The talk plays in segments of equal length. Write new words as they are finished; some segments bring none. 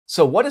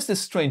So what is this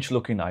strange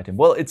looking item?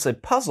 Well, it's a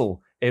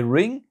puzzle, a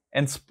ring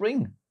and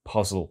spring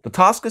puzzle. The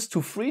task is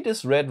to free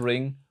this red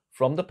ring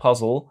from the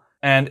puzzle,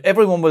 and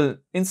everyone will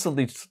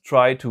instantly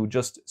try to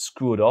just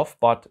screw it off,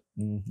 but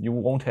you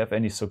won't have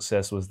any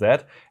success with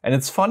that. And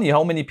it's funny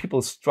how many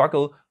people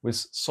struggle with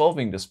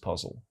solving this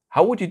puzzle.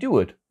 How would you do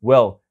it?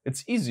 Well,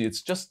 it's easy.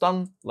 It's just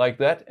done like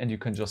that and you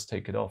can just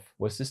take it off.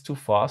 Was this too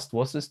fast?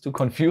 Was this too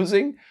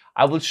confusing?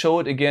 I will show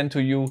it again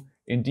to you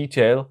in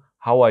detail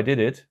how I did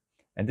it.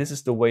 And this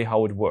is the way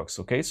how it works.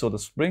 Okay, so the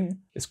spring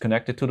is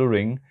connected to the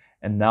ring,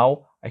 and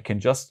now I can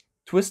just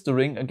twist the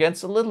ring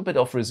against a little bit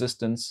of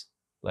resistance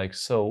like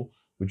so,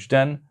 which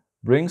then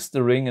brings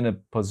the ring in a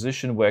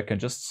position where I can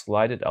just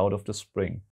slide it out of the spring.